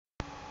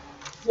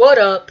What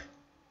up?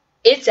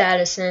 It's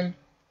Addison,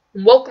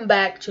 and welcome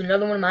back to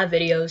another one of my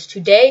videos.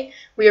 Today,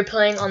 we are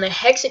playing on the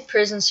Hexic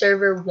prison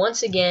server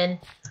once again.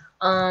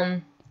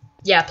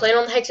 Yeah, playing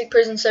on the Hexic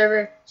prison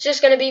server. It's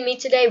just gonna be me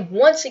today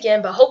once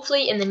again, but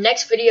hopefully in the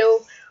next video,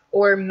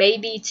 or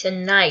maybe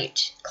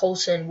tonight,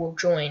 Coulson will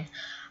join.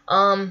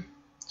 So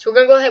we're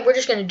gonna go ahead, we're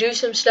just gonna do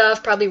some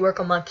stuff, probably work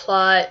on my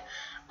plot.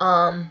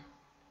 We're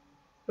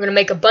gonna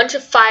make a bunch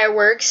of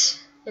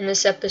fireworks in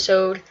this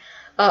episode.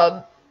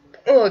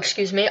 Oh,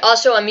 excuse me.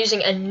 Also, I'm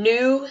using a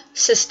new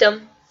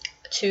system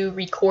to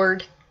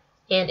record,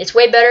 and it's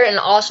way better, and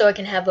also I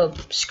can have a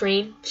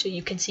screen so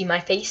you can see my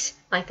face,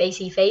 my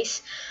facey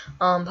face.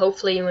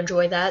 Hopefully you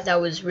enjoy that.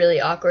 That was really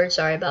awkward.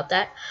 Sorry about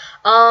that.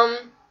 So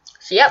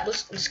yeah,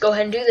 let's go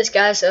ahead and do this,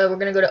 guys. We're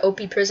going to go to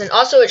OP prison.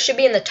 Also, it should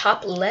be in the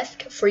top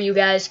left for you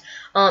guys.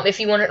 If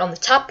you want it on the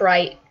top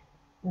right,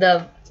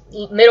 the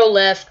middle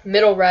left,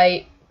 middle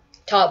right,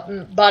 top,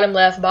 bottom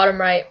left, bottom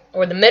right,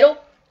 or the middle,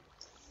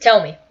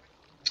 tell me.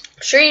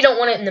 Sure, you don't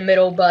want it in the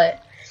middle,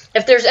 but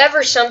if there's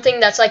ever something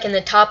that's like in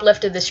the top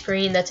left of the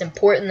screen that's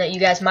important that you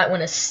guys might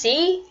want to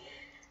see,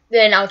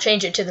 then I'll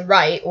change it to the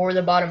right or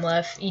the bottom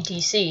left,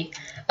 etc.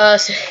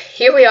 So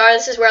here we are.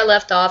 This is where I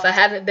left off. I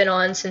haven't been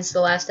on since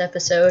the last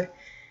episode.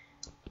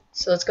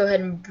 So let's go ahead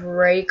and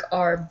break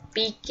our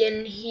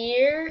beacon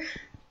here.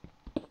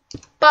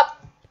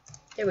 Pop.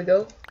 There we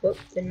go. Whoop,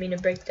 didn't mean to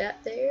break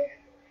that there.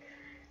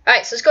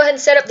 Alright, so let's go ahead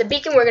and set up the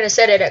beacon. We're going to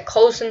set it at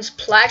Coulson's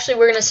plot. Actually,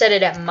 we're going to set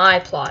it at my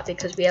plot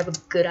because we have a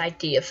good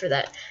idea for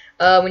that.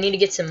 We need to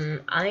get some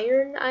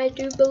iron, I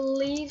do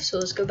believe. So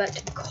let's go back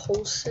to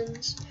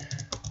Coulson's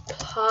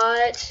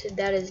plot.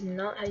 That is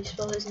not how you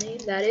spell his name.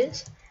 That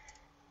is.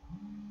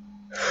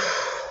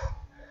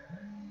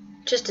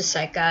 Just a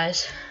sec,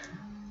 guys.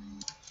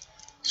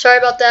 Sorry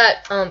about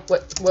that.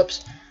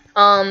 Whoops.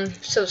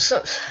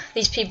 So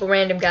these people,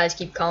 random guys,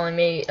 keep calling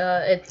me.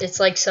 It's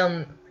like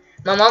some...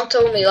 My mom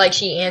told me like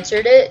she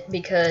answered it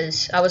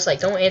because I was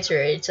like, don't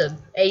answer it. It's a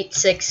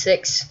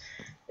 866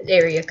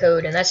 area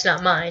code and that's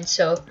not mine.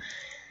 So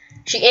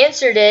she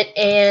answered it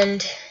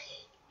and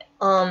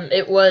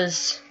it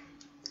was,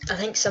 I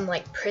think, some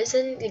like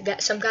prison. You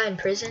got some guy in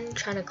prison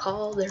trying to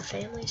call their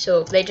family.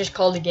 So they just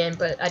called again,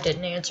 but I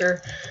didn't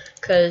answer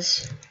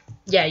because,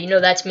 yeah, you know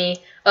that's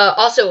me.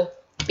 Also,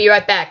 be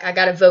right back. I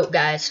gotta vote,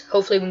 guys.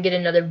 Hopefully we can get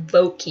another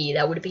vote key.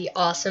 That would be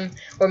awesome.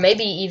 Or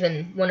maybe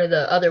even one of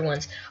the other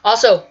ones.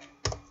 Also,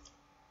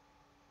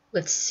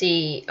 let's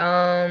see.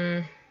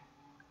 I'm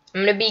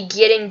gonna be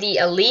getting the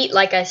elite,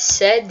 like I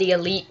said, the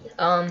elite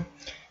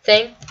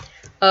thing.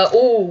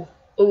 Ooh,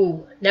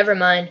 never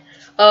mind.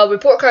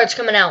 Report card's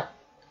coming out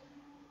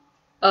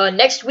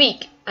next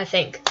week, I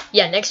think.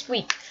 Yeah, next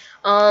week.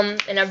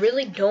 And I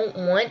really don't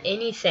want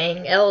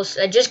anything else.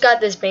 I just got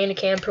this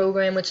Bandicam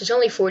program, which is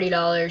only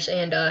 $40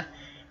 and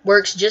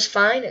works just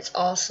fine. It's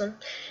awesome.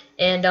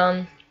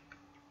 And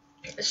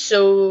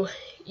so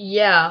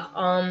yeah,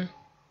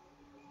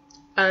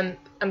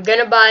 I'm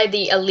gonna buy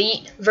the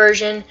elite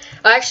version.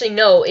 Actually,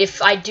 no.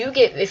 If I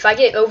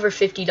get over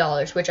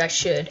 $50, which I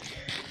should,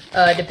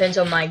 depends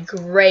on my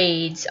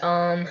grades.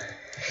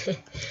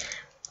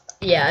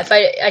 Yeah,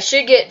 I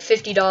should get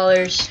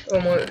 $50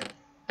 or more.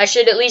 I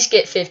should at least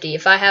get 50.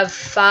 If I have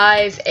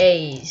 5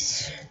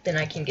 A's, then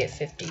I can get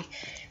 50,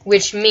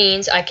 which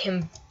means I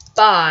can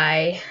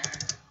buy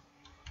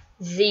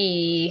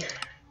the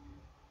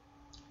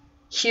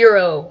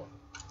hero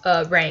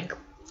rank.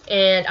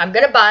 And I'm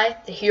gonna buy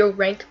the hero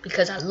rank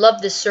because I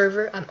love this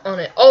server. I'm on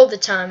it all the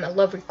time. I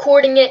love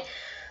recording it.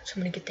 So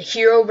I'm gonna get the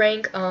hero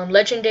rank.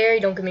 Legendary,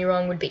 don't get me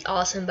wrong, would be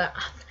awesome, but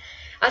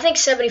I think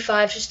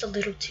 75 is just a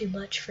little too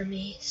much for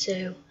me.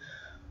 So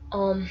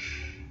I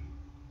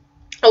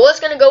was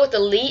gonna go with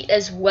elite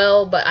as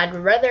well, but I'd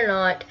rather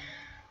not.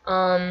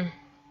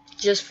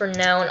 Just for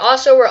now. And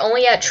also, we're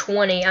only at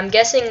 20. I'm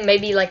guessing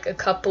maybe like a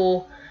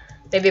couple,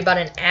 maybe about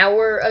an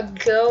hour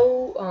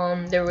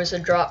ago, there was a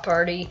drop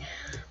party.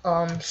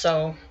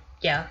 So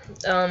yeah,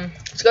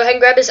 let's go ahead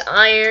and grab his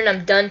iron.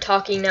 I'm done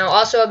talking now.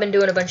 Also, I've been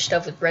doing a bunch of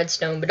stuff with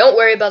redstone, but don't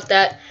worry about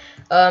that.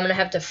 I'm gonna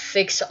have to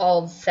fix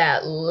all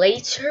that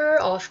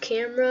later off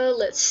camera.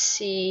 Let's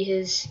see,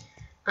 his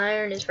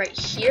iron is right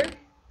here.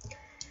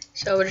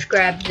 So we'll just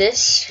grab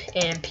this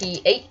and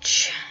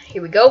PH.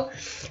 Here we go.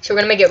 So we're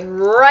gonna make it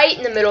right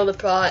in the middle of the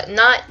plot. I'm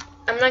not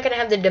gonna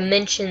have the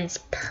dimensions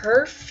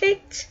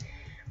perfect,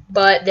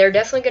 but they're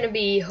definitely gonna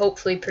be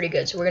hopefully pretty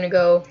good. So we're gonna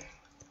go.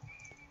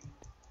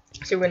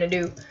 So we're gonna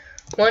do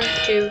 1,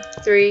 2,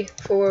 3,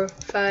 4,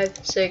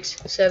 5,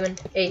 6, 7,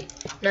 8,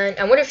 9.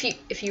 I wonder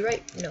if you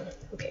write. No.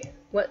 Okay.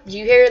 What? Do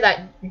you hear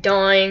that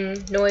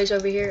dying noise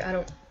over here? I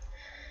don't.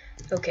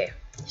 Okay.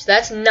 So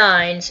that's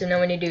 9. So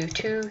now we need to do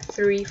 2,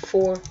 3,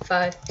 4,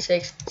 5,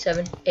 6,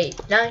 7,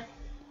 8, 9.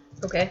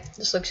 Okay.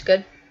 This looks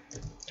good.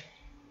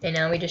 And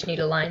now we just need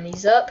to line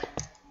these up.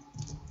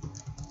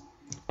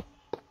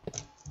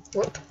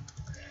 Whoop.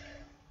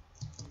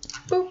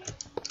 Boop.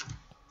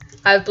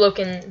 I've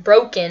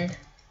broken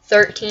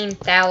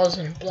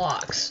 13,000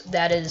 blocks.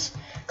 That is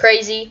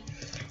crazy.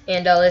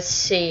 And let's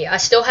see. I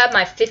still have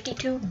my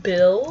 52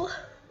 bill.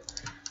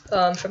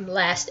 from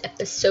last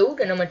episode,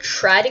 and I'm gonna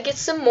try to get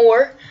some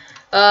more.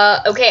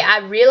 Okay, I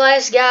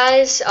realized,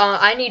 guys,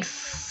 I need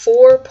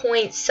 4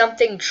 point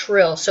something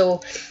trill.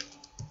 So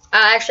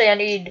actually, I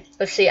need,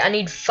 let's see, I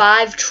need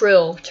 5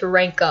 trill to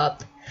rank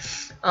up.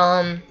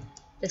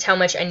 That's how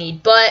much I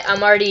need. But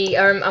I'm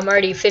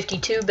already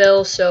 52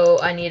 bills, so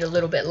I need a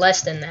little bit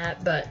less than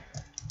that. But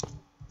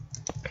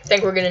I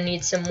think we're gonna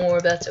need some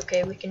more. But that's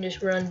okay. We can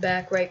just run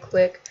back right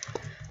quick.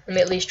 I'm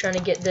at least trying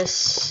to get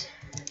this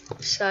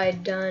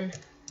side done.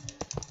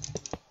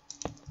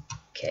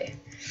 Okay.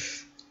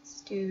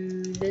 Let's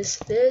do this.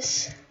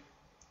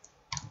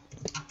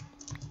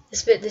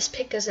 This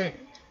pick doesn't.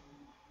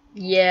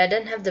 Yeah, it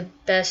doesn't have the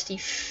best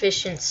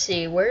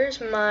efficiency.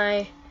 Where's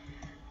my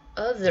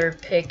other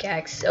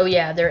pickaxe? Oh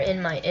yeah, they're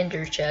in my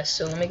ender chest.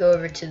 So let me go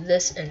over to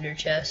this ender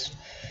chest.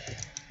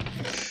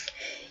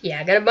 Yeah,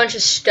 I got a bunch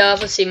of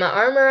stuff. Let's see, my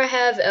armor I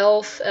have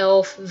elf,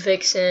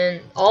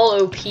 vixen,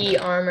 all OP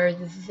armor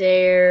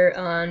there.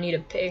 I need a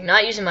pick.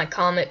 Not using my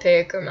comet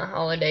pick or my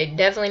holiday.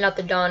 Definitely not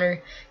the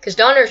Donner, because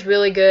Donner is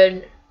really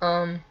good.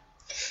 I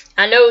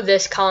know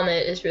this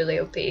comet is really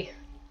OP.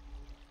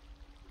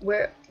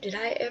 Where did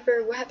I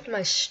ever? What happened to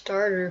my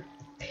starter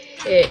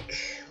pick?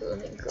 Let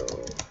me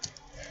go.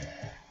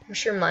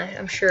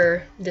 I'm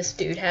sure this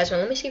dude has one.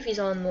 Let me see if he's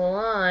on the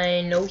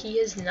line. No, he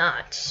is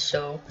not.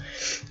 So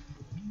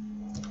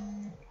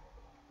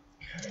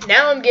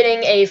now I'm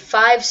getting a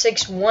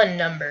 561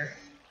 number.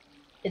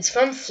 It's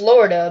from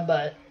Florida,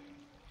 but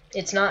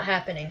it's not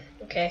happening.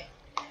 Okay.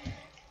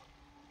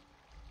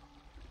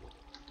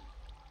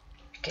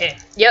 Okay.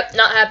 Yep,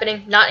 not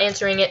happening. Not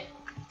answering it.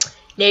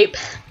 Nope.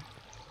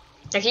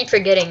 I keep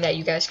forgetting that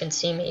you guys can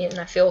see me, and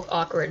I feel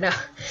awkward now.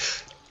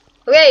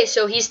 Okay,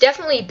 so he's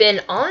definitely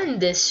been on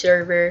this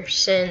server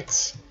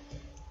since,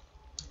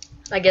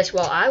 I guess,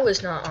 while I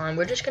was not on.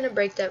 We're just gonna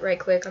break that right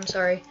quick. I'm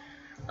sorry.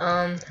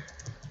 I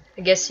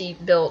guess he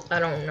built, I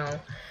don't know.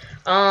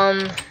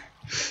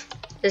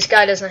 This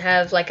guy doesn't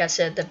have, like I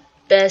said, the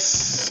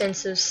best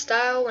sense of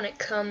style when it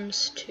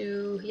comes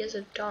to, he has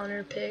a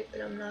Donner pick,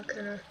 but I'm not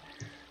gonna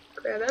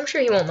grab it. I'm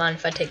sure he won't mind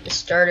if I take the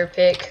starter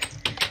pick.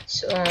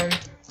 So,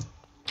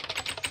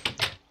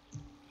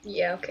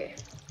 yeah, okay.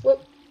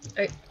 Whoop.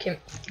 Alright, can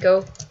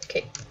go.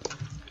 Okay.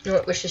 You know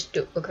what, let's just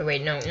do, okay,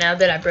 wait, no. Now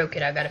that I broke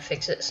it, I gotta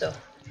fix it, so.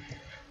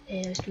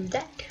 And let's do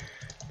that.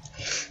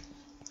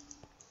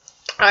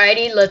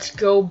 Alrighty, let's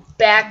go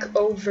back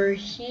over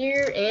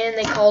here, and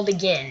they called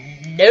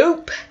again.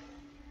 Nope.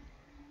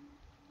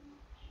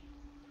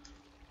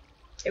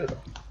 There we go.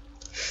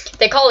 If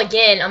they call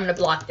again, I'm gonna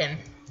block them,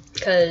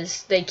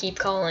 because they keep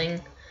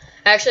calling.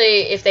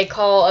 Actually, if they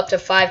call up to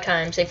 5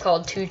 times, they've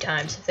called 2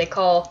 times. If they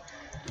call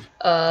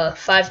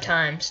 5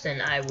 times,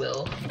 then I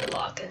will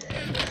block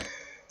them.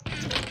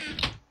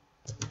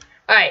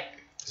 Alright,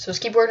 so let's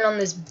keep working on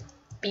this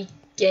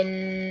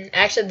beacon.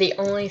 Actually, the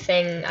only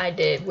thing I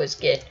did was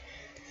get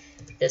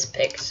this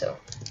pick, so.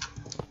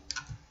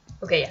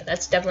 Okay, yeah,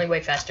 that's definitely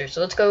way faster.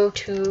 So let's go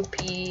to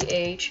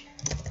PH.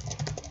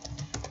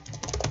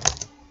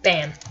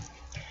 Bam.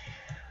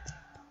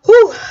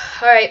 Whew,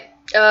 alright.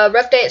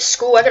 Rough day at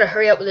school. I gotta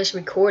hurry up with this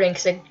recording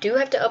because I do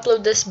have to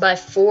upload this by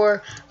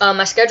 4.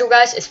 My schedule,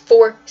 guys, is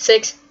 4,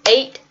 6,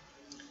 8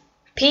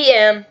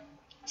 p.m.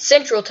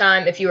 Central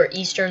Time. If you are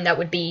Eastern, that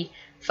would be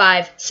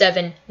 5,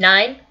 7,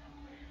 9.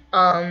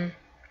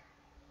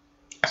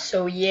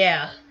 So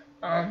yeah.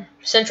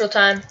 Central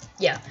Time.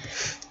 Yeah.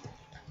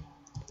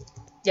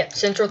 Yep.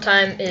 Central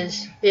Time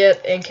is.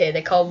 Yep. Okay.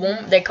 They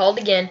called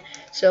again.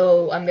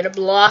 So I'm gonna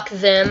block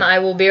them. I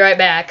will be right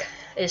back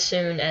as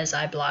soon as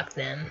I block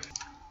them.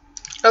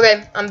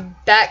 Okay, I'm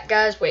back,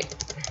 guys. Wait.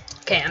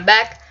 Okay, I'm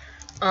back.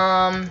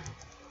 I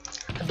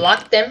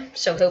blocked them,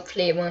 so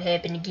hopefully it won't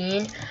happen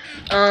again.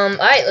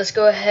 Alright, let's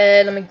go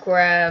ahead. Let me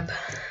grab.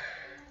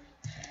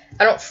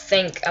 I don't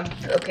think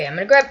okay, I'm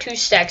gonna grab 2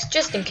 stacks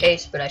just in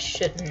case, but I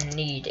shouldn't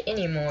need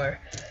any more.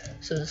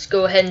 So let's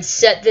go ahead and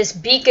set this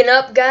beacon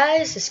up,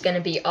 guys. It's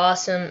gonna be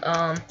awesome.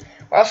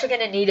 We're also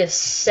gonna need to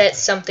set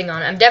something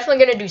on it. I'm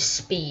definitely gonna do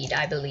speed,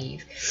 I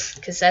believe,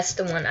 because that's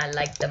the one I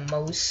like the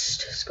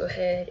most. Let's go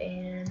ahead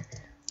and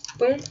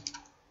boom.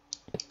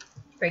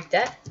 Break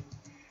that.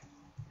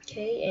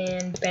 Okay,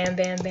 and bam,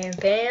 bam, bam,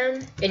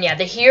 bam. And yeah,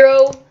 the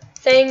hero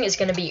thing is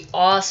gonna be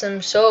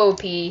awesome, so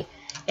OP.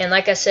 And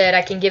like I said,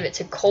 I can give it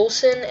to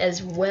Coulson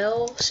as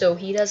well, so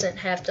he doesn't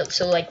have to.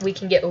 So like we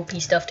can get OP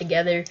stuff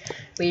together.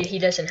 He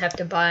doesn't have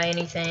to buy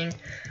anything.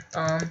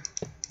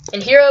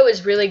 And hero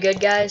is really good,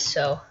 guys.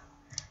 So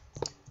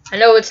I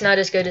know it's not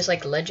as good as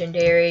like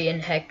legendary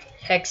and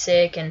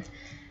Hexic and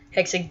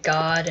Hexic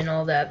God and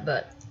all that,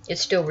 but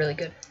it's still really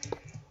good.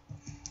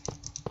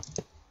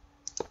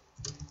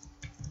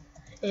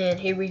 And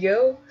here we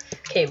go.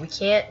 Okay, we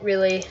can't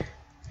really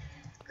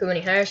go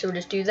any higher, so we'll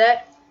just do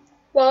that.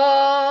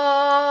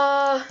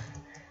 Wow!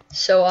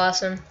 So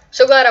awesome.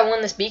 So glad I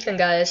won this beacon,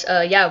 guys.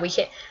 Yeah, we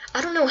can't.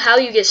 I don't know how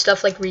you get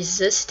stuff like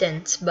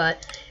resistance,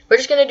 but we're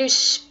just gonna do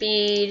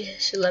speed.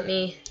 So let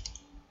me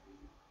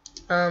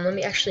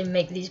actually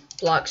make these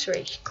blocks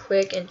right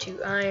quick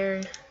into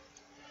iron,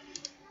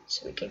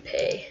 so we can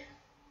pay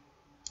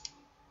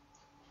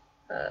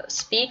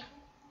speed.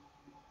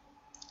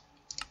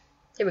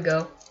 There we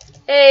go.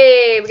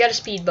 Hey, we got a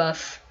speed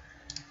buff.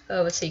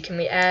 Let's see, can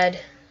we add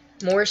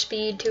more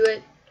speed to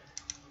it?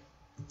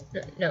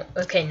 No,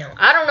 okay, no.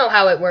 I don't know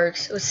how it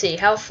works. Let's see,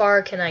 how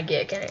far can I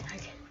get? Can I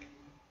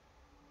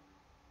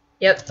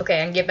Yep,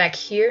 okay, I can get back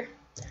here.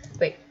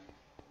 Wait.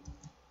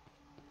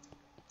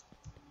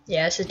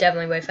 Yeah, this is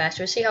definitely way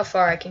faster. Let's see how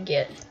far I can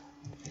get.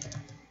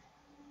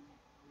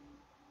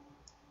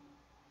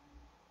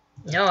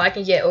 No, I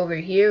can get over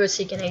here. Let's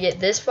see, can I get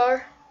this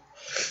far?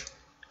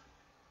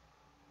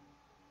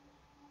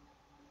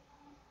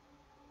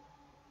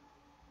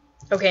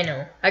 Okay,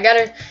 no.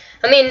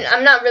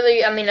 I'm not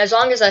really, as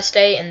long as I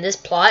stay in this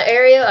plot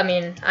area,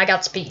 I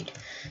got speed.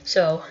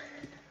 So,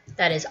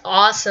 that is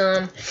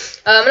awesome.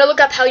 I'm going to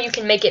look up how you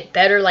can make it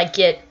better, like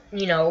get,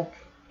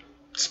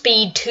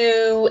 speed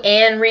 2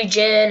 and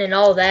regen and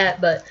all that,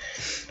 but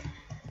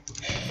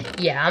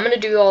yeah, I'm going to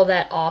do all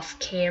that off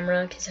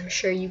camera because I'm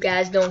sure you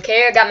guys don't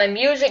care. I got my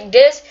music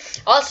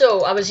disc.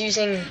 Also, I was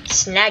using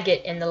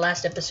Snagit in the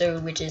last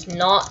episode, which is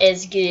not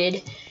as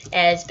good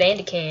as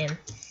Bandicam.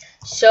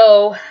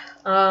 So,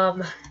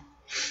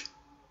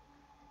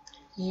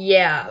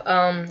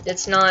 yeah,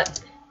 it's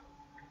not.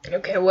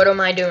 Okay, what am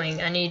I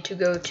doing? I need to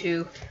go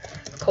to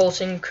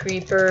Coulson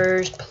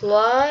Creeper's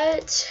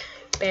plot.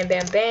 Bam,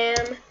 bam,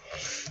 bam.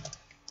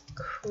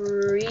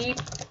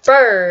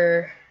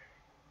 Creeper.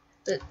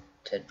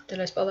 Did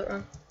I spell that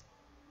wrong?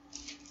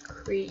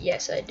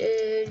 Yes, I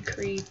did.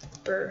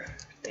 Creeper.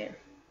 Bam.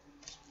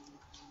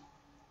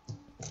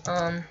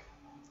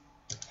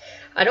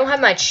 I don't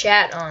have my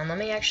chat on. Let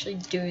me actually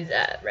do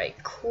that right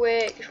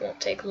quick. It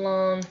won't take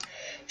long.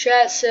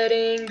 Chat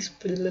settings.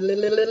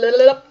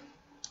 There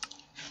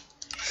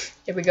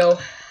we go.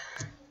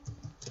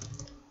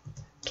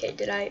 Okay,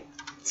 did I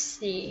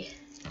see?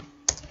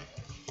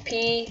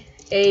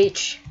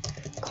 PH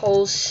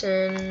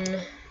Coulson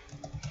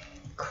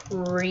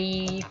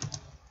Creeper.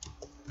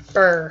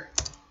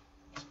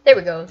 There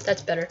we go.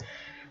 That's better.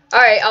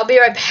 Alright, I'll be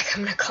right back.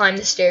 I'm gonna climb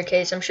the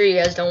staircase. I'm sure you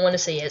guys don't want to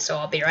see it, so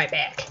I'll be right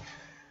back.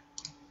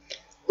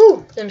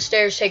 Whew, them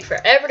stairs take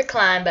forever to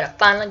climb, but I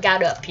finally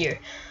got up here.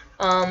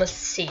 Let's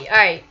see.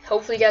 Alright,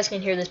 hopefully you guys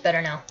can hear this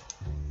better now.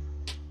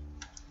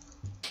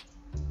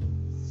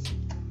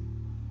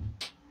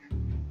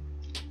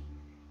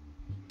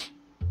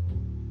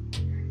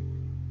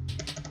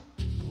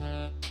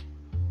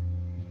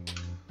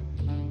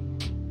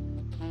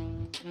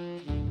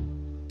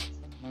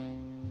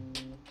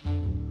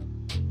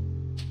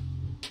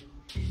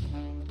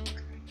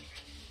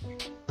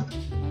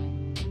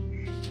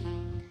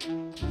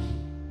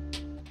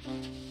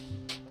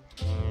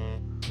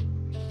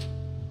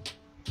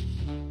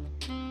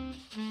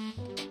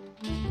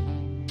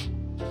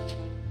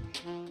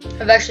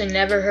 I've actually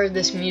never heard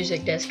this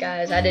music disc,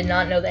 guys. I did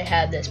not know they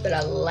had this, but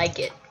I like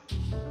it.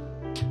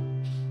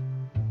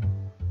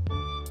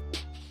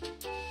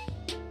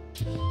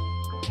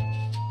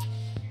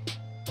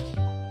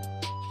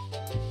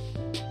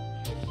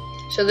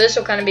 So this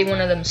will kind of be one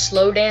of them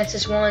slow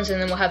dances ones,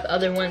 and then we'll have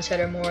other ones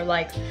that are more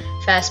like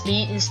fast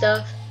beat and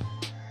stuff.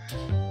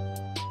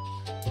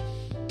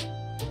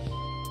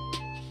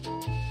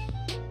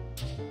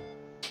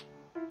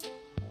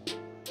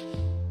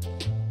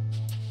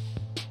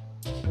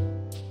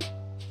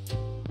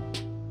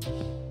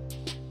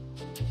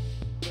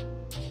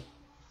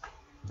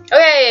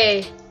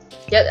 Okay.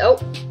 Yeah. Oh,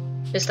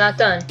 it's not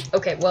done.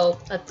 Okay.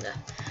 Well, I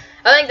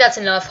think that's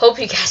enough. Hope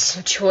you guys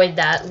enjoyed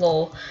that.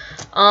 Lol.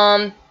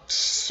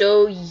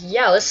 So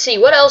yeah, let's see.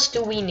 What else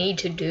do we need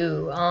to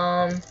do?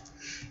 Let's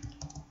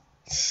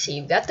see.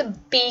 We got the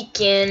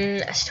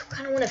beacon. I still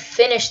kind of want to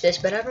finish this,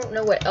 but I don't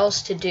know what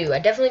else to do. I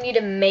definitely need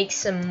to make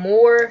some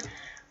more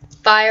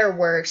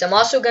fireworks. I'm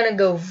also gonna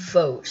go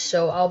vote,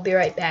 so I'll be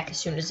right back as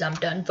soon as I'm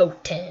done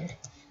voting.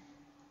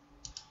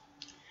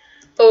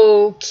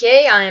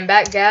 Okay, I am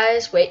back,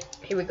 guys. Wait,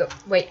 here we go.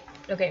 Wait,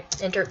 okay,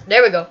 enter.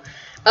 There we go.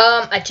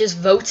 I just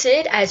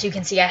voted. As you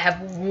can see, I have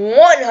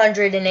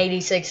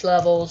 186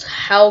 levels.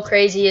 How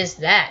crazy is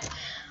that?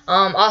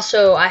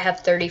 Also, I have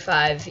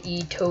 35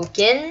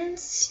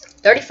 e-tokens.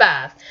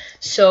 35.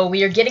 So,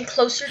 we are getting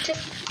closer to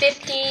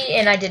 50,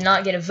 and I did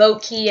not get a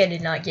vote key. I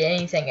did not get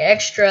anything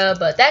extra,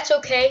 but that's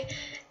okay.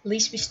 At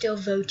least we still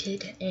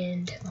voted,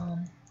 and,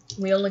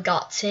 we only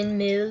got 10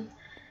 mil.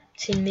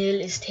 10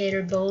 mil is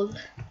terrible.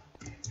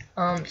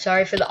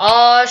 Sorry for the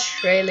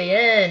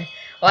Australian.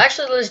 Well,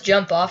 actually, let's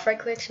jump off right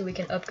quick so we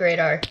can upgrade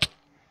our...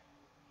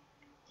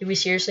 Did we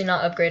seriously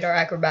not upgrade our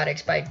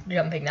acrobatics by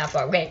jumping that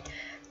far? Wait.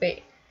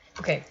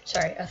 Okay,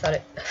 sorry, I thought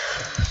it...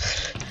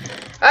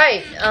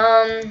 Alright,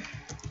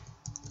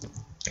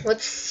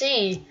 let's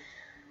see.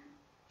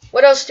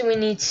 What else do we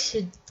need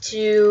to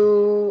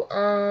do?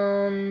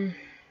 I'm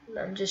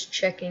just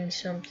checking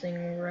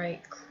something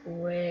right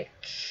quick.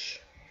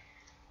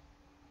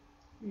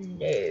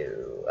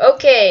 No.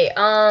 Okay,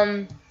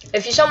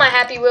 If you saw my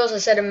Happy Wheels, I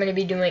said I'm going to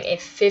be doing a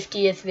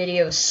 50th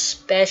video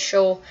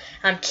special.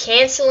 I'm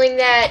canceling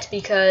that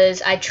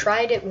because I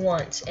tried it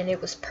once and it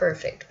was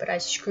perfect, but I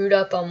screwed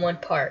up on one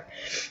part.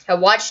 I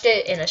watched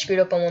it and I screwed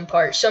up on one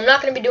part. So I'm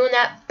not going to be doing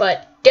that,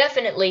 but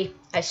definitely,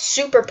 I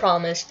super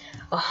promise,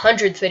 a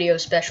 100th video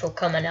special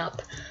coming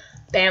up.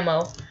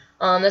 Bammo.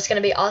 That's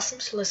going to be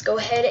awesome, so let's go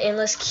ahead and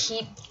let's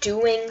keep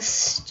doing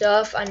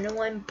stuff. I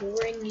know I'm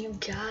boring you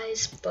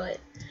guys, but...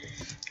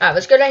 Alright,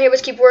 let's go down here.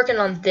 Let's keep working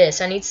on this.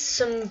 I need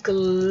some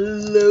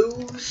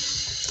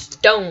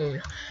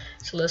glowstone.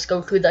 So let's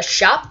go to the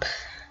shop.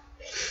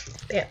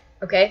 Yeah,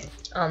 okay.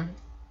 Okay,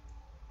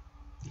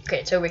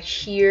 it's over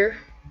here.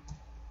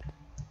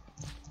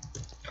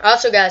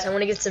 Also, guys, I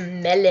want to get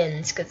some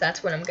melons, because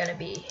that's what I'm going to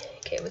be.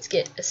 Okay, let's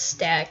get a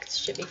stack. This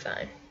should be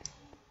fine.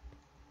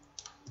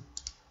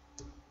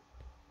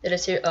 Did I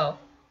see? Oh.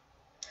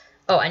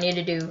 Oh, I need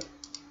to do...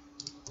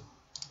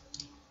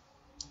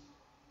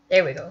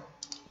 There we go.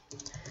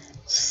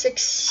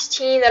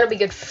 16, that'll be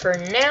good for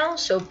now.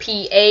 So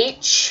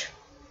PH,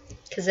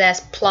 because that's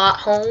plot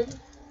home.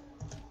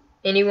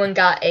 Anyone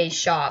got a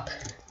shop?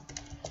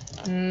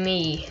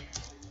 Me.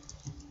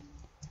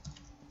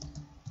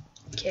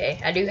 Okay,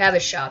 I do have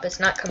a shop. It's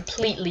not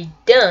completely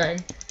done,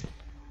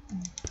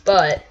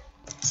 but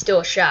still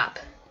a shop.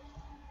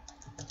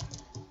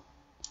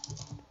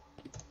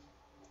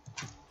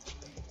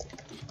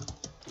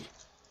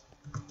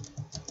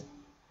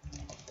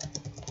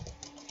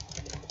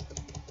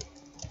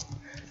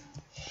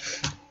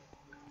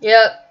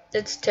 Yep,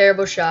 it's a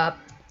terrible shop.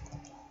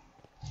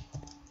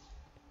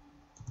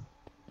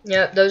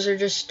 Yep, those are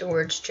just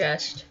storage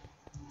chests.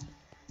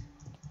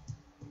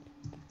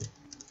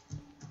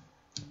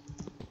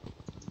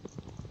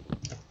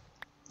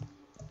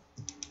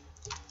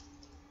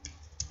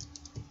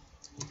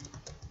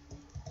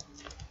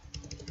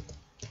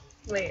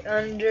 Wait,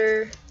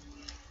 let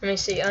me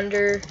see,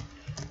 under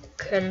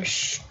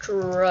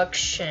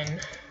construction.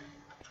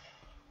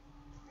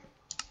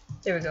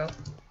 There we go.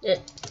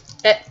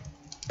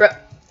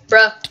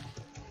 Bruh.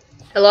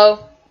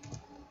 Hello?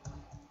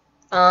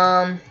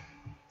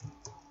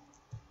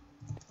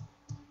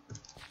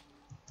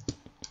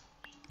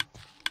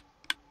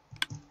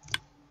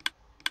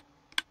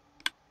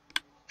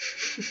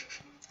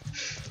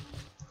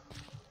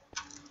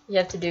 You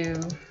have to do...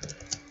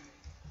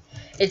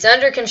 It's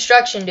under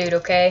construction, dude,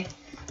 okay?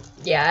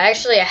 Yeah,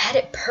 actually, I had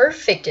it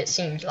perfect, it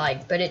seemed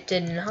like, but it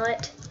did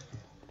not.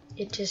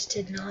 It just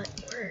did not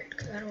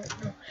work. I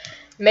don't know.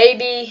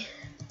 Maybe...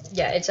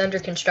 Yeah, it's under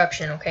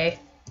construction, okay?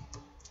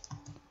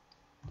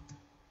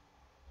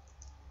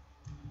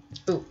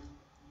 Ooh.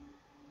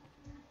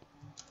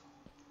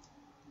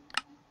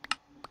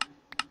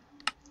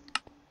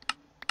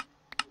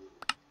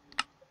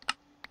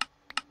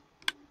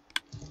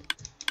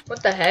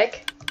 What the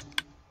heck?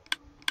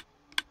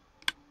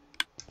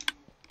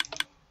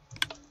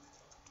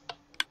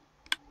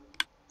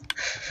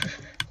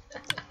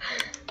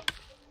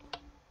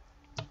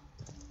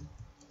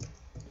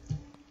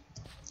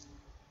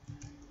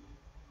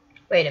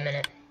 Wait a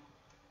minute.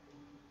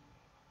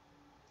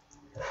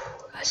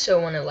 I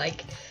so want to,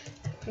 like,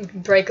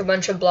 break a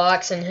bunch of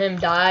blocks and him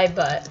die,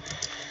 but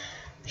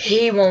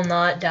he will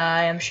not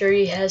die. I'm sure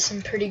he has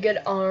some pretty good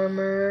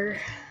armor.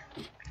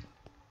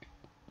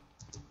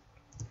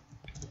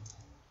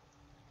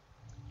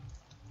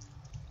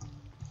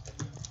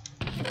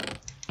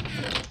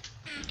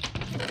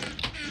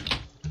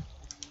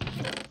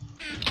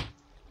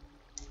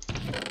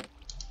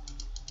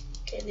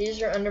 Okay, these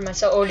are under my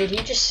cell. Oh, did he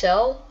just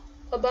sell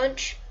a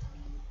bunch?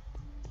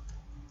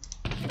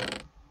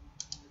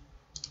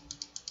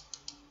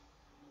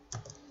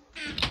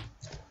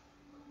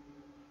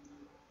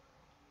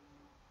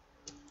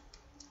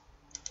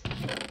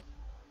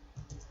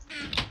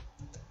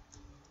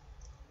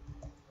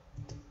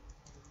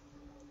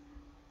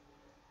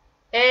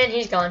 And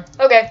he's gone.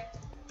 Okay.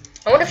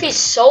 I wonder if he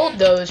sold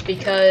those,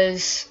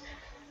 because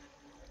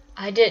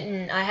I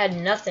had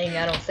nothing,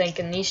 I don't think,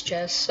 in these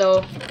chests.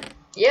 So,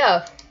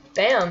 yeah.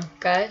 Bam,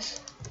 guys.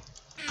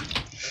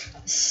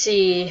 Let's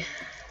see.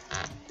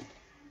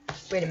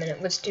 Wait a minute.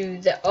 Let's do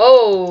that.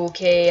 Oh,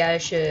 okay, I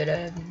should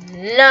have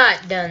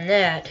not done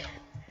that.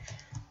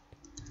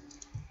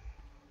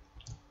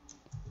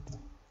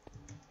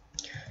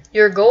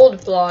 Your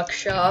gold block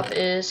shop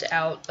is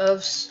out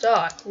of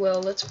stock.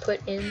 Well, let's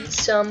put in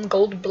some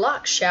gold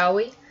blocks, shall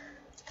we?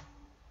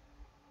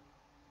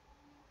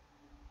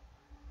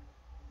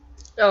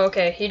 Oh,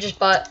 okay. He just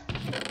bought...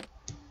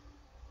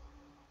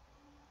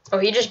 Oh,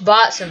 he just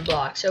bought some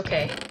blocks.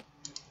 Okay.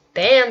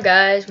 Bam,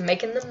 guys.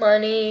 Making the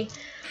money.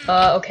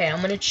 Okay, I'm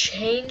going to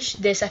change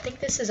this. I think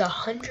this is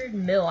 100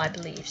 mil, I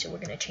believe. So we're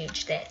going to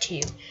change that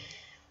too.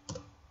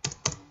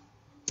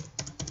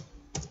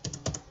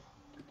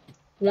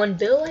 1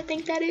 bill, I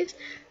think that is.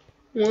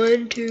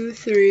 1, 2,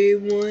 3,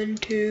 1,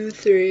 2,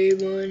 3,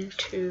 1,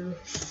 2,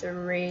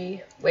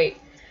 3. Wait.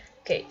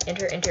 Okay,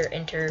 enter.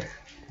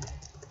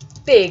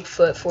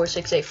 Bigfoot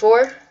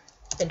 4684.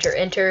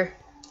 Enter.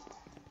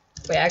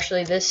 Wait,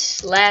 actually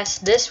this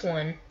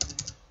one.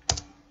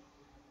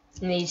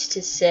 needs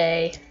to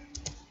say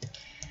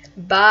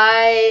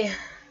buy,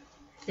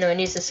 no, it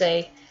needs to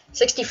say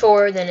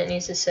 64, then it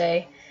needs to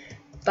say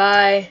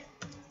buy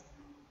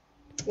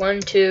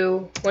 1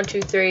 2 1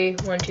 2 3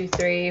 1 2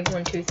 3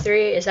 1 2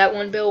 3. Is that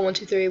one bill? 1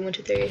 2 3 1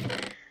 2 3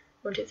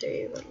 1 2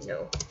 3 1,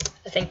 no,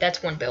 I think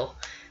that's one bill.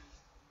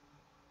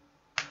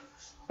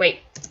 Wait,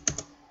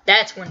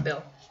 that's one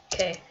bill.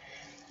 Okay,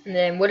 and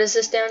then what is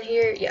this down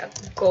here? Yeah,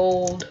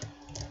 gold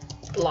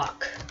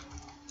block.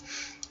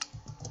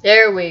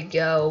 There we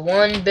go.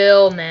 One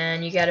bill,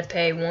 man. You gotta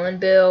pay one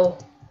bill.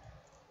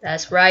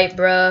 That's right,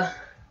 bruh.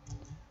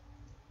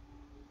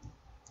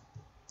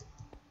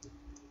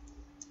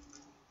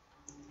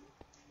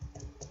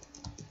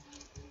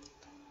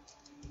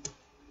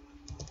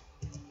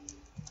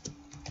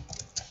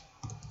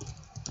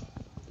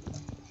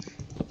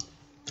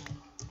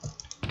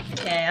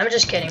 Okay, I'm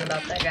just kidding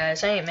about that,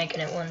 guys. I ain't making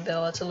it one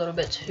bill. That's a little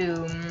bit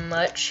too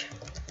much.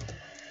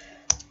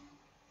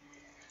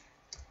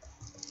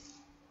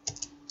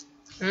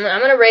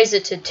 I'm gonna raise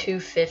it to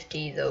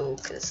 250 though,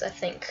 because I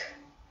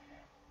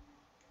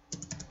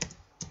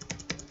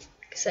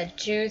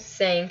do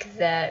think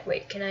that,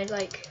 wait, can I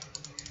like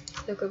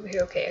look over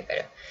here? Okay, I got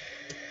it.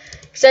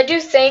 Because I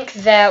do think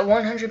that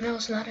 100 mil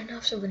is not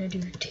enough, so we're gonna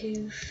do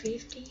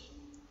 250.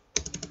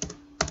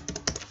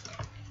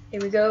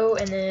 Here we go,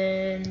 and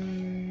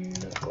then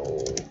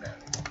gold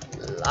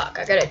block.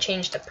 I gotta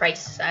change the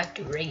prices. I have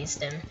to raise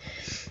them.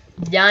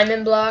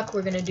 Diamond block,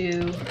 we're gonna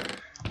do.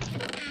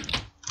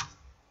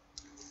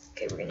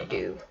 Okay, we're gonna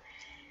do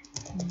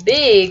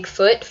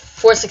Bigfoot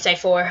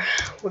 4684.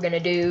 We're gonna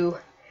do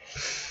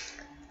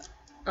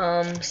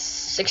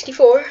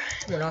 64.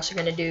 And we're also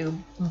gonna do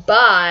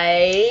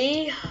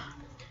buy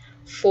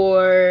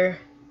for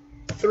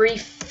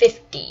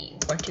 350.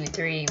 1 2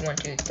 3 1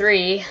 2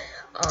 3.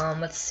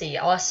 Let's see.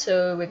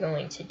 Also, we're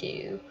going to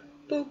do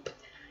boop.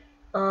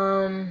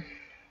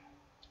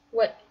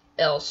 What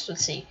else?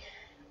 Let's see.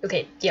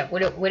 Okay, yeah.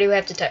 What do we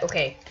have to type?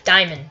 Okay,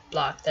 diamond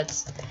block.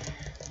 That's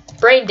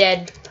brain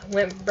dead.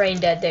 Went brain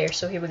dead there.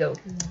 So here we go.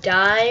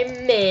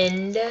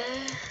 Diamond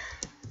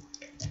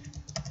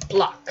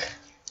block.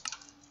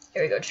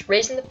 There we go. Just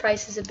raising the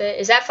prices a bit.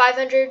 Is that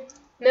 500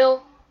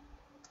 mil?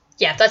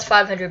 Yeah, that's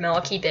 500 mil.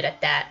 I'll keep it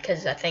at that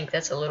because I think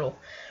that's a little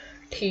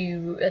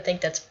too. I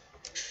think that's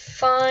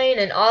fine.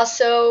 And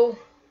also,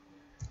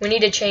 we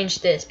need to change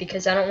this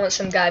because I don't want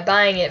some guy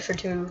buying it for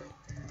too.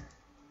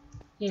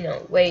 You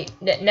know, wait.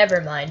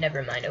 Never mind.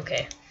 Never mind.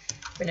 Okay,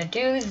 we're gonna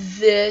do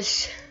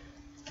this.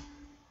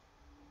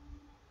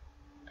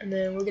 And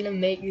then we're gonna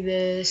make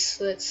this,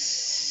 let's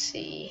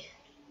see.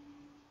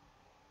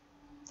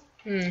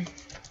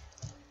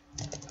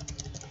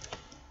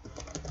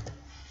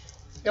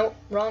 Nope,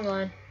 wrong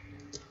line.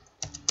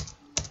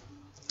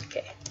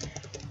 Okay.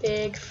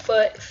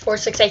 Bigfoot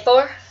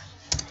 4684.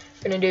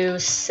 We're gonna do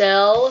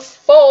sell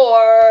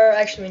for,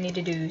 actually we need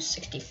to do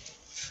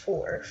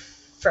 64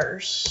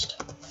 first.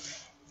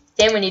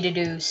 Then we need to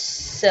do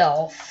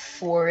sell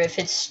for, if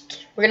it's,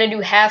 we're gonna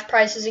do half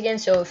prices again,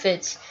 so if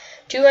it's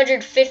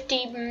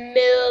 250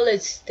 mil,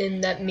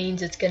 then that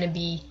means it's gonna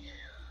be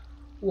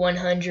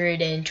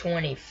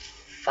 125,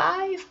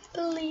 I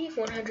believe.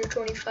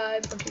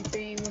 125. 1 2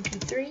 3 1 2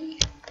 3.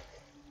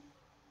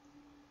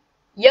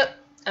 Yep,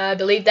 I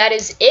believe that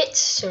is it.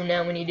 So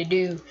now we need to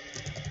do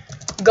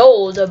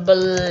gold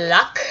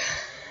block.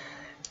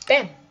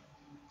 Bam.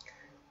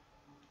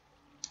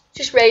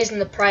 Just raising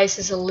the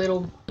prices a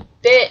little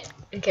bit.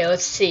 Okay,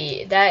 let's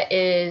see. That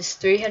is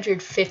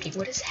 350.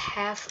 What is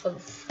half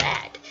of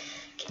that?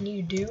 Can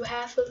you do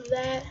half of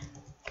that?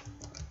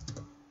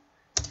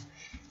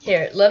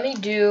 Here, let me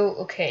do,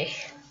 okay,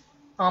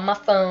 on my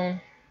phone,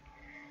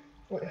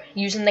 we're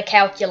using the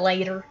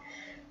calculator,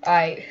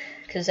 alright,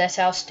 because that's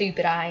how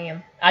stupid I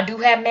am. I do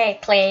have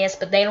math class,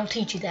 but they don't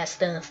teach you that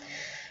stuff.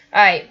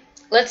 Alright,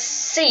 let's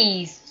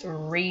see,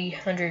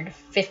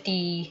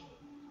 350,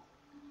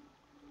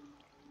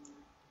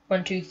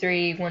 1 2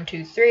 3 1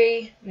 2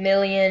 3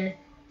 million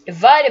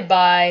divided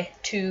by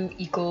 2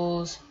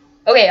 equals,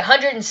 okay,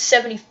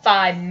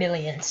 175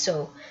 million.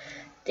 So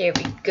there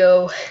we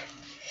go.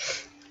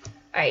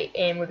 Alright,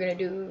 and we're gonna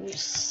do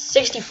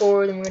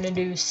 64, then we're gonna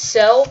do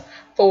sell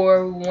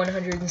for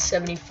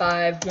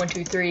 175, 1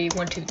 2 3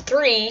 1 2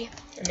 3,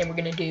 and then we're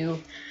gonna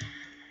do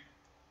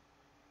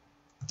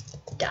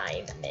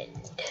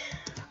diamond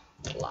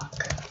block.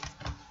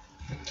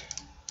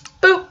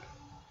 Boop.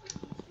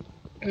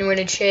 And we're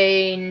gonna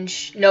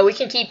change. No, we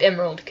can keep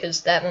emerald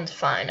because that one's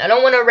fine. I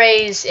don't want to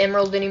raise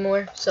emerald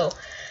anymore. So,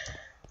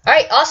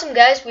 alright, awesome,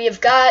 guys. We have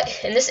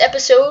got, in this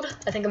episode,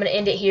 I think I'm going to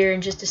end it here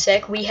in just a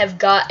sec. We have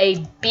got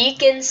a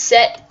beacon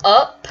set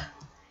up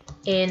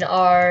in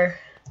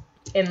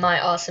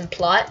my awesome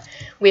plot.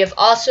 We have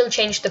also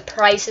changed the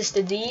prices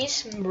to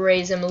these,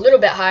 raise them a little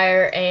bit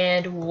higher,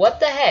 and what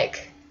the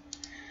heck?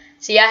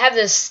 See, I have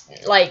this,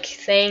 like,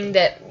 thing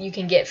that you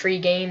can get free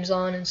games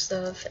on and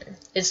stuff. And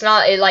it's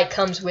not, it, like,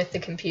 comes with the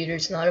computer.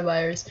 It's not a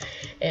virus.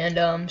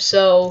 And,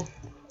 so,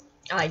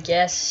 I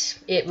guess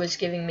it was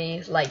giving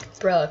me, like,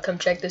 bruh, come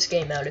check this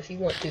game out if you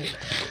want to.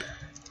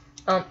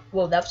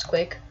 Well, that was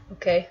quick.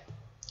 Okay.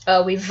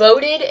 We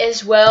voted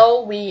as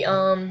well. We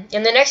in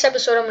the next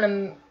episode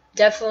I'm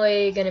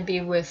definitely gonna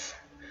be with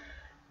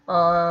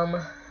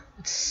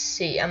let's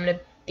see, I'm gonna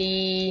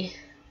be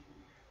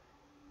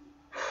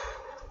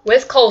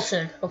with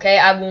Colson. Okay,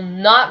 I will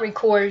not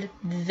record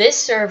this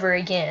server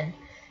again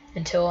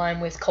until I'm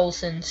with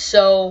Colson.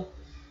 So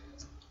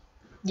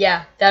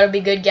yeah, that'll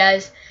be good,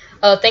 guys.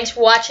 Thanks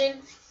for watching.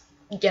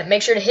 Yeah,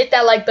 make sure to hit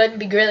that like button,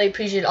 be greatly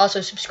appreciated.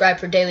 Also subscribe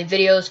for daily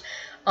videos.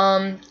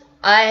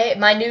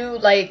 My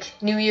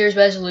New Year's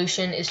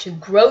resolution is to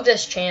grow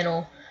this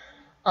channel.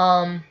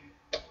 And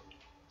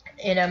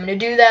I'm gonna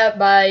do that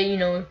by, you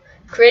know,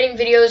 creating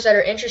videos that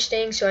are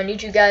interesting. So I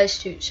need you guys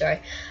to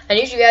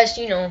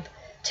you know,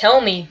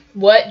 tell me,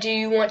 what do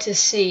you want to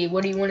see?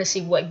 What do you want to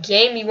see? What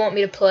game you want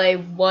me to play?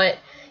 What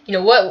do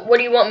you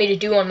want me to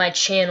do on my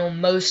channel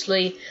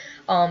mostly?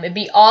 It'd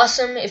be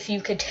awesome if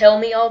you could tell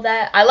me all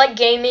that. I like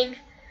gaming,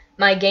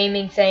 my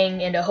gaming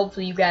thing, and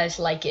hopefully you guys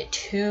like it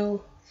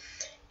too.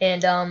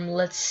 And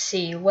let's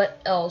see, what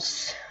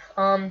else?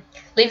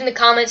 Leave in the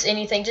comments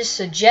anything, just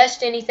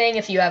suggest anything.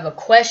 If you have a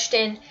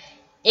question,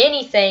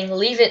 anything,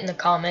 leave it in the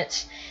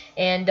comments.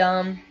 And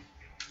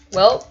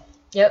well,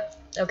 yep,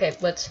 okay,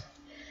 alright,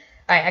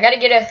 I gotta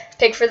get a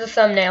pic for the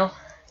thumbnail.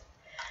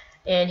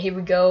 And here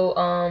we go.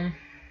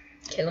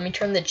 Okay, let me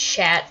turn the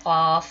chat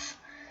off.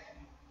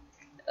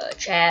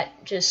 Chat,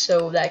 just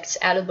so that's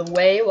out of the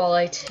way while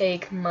I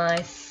take my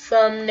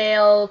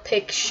thumbnail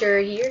picture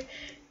here.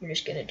 We're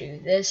just gonna do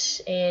this,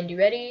 and you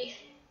ready?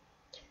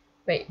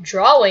 Wait,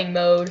 drawing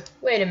mode.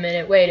 Wait a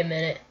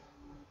minute.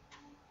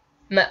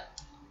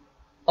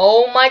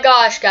 Oh my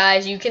gosh,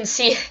 guys, you can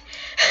see.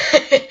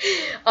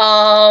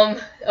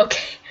 Okay.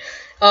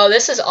 Oh,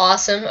 this is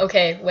awesome.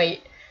 Okay,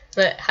 wait.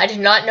 I did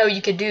not know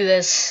you could do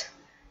this.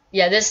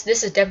 Yeah, this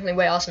is definitely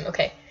way awesome.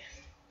 Okay.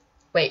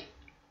 Wait.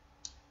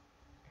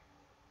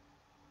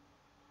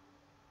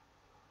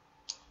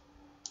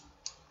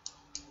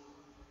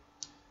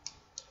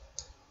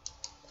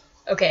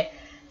 Okay.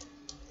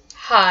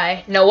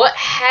 Hi. Now what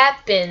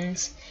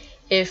happens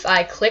if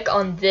I click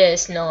on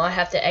this? No, I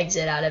have to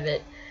exit out of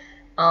it.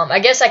 I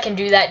guess I can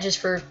do that just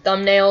for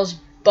thumbnails,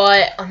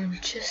 but I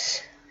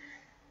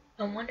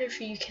wonder if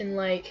you can,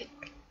 like,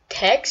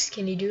 text.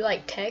 Can you do,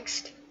 like,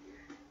 text?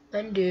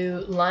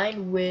 Undo,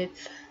 line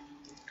width,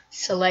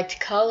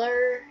 select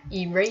color,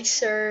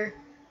 eraser,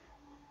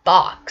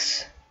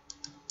 box.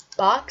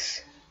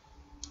 Box?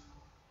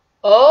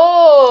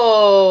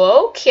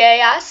 Oh,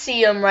 okay, I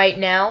see them right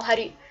now.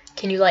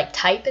 Can you, like,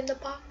 type in the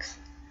box?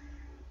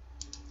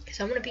 Because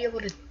I want to be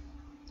able to,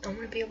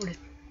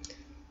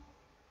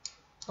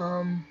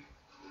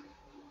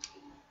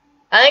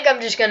 I think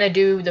I'm just gonna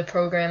do the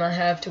program I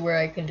have to where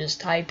I can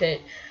just type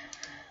it.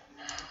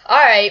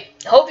 Alright,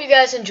 hope you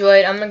guys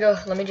enjoyed.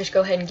 Let me just go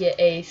ahead and get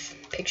a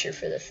picture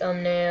for the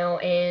thumbnail,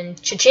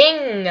 and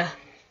cha-ching!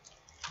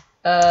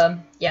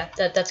 Yeah,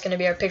 that's gonna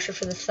be our picture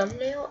for the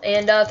thumbnail.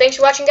 And thanks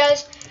for watching,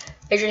 guys.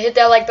 Make sure to hit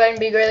that like button,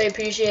 be greatly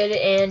appreciated.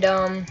 And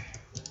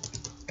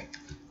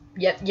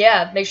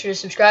yeah, make sure to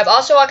subscribe.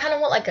 Also, I kind of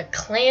want like a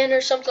clan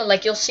or something.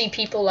 Like, you'll see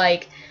people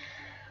like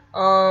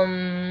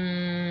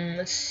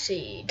let's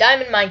see,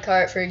 Diamond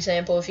Minecart, for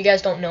example. If you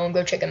guys don't know him,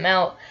 go check him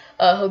out.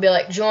 He'll be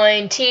like,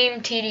 join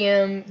Team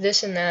TDM,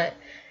 this and that.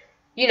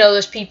 You know,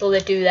 those people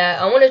that do that.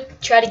 I want to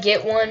try to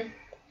get one.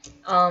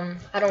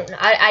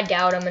 I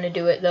doubt I'm gonna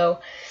do it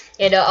though.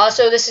 And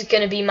also, this is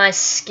gonna be my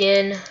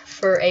skin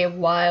for a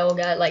while.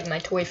 Got like my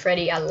toy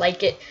Freddy. I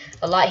like it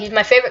a lot. He's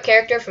my favorite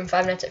character from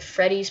Five Nights at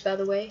Freddy's, by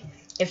the way.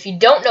 If you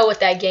don't know what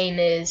that game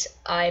is,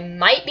 I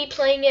might be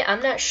playing it.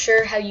 I'm not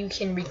sure how you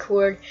can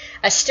record.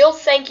 I still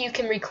think you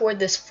can record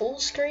this full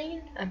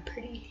screen.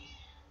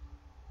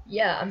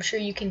 Yeah, I'm sure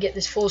you can get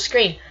this full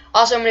screen.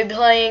 Also, I'm going to be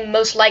playing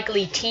most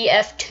likely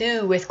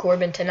TF2 with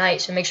Corbin tonight,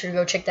 so make sure to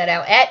go check that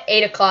out at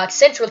 8 o'clock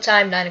Central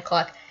Time, 9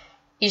 o'clock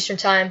Eastern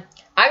Time.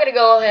 I got to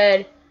go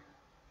ahead,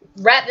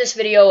 wrap this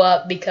video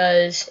up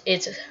because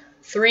it's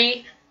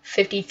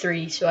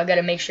 3:53, so I got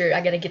to make sure,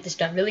 I got to get this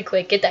done really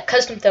quick, get that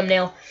custom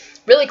thumbnail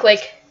really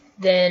quick,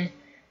 then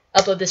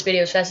upload this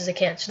video as fast as I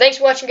can. So thanks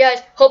for watching,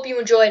 guys. Hope you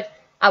enjoyed.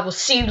 I will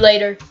see you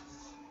later.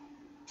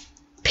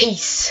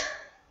 Peace.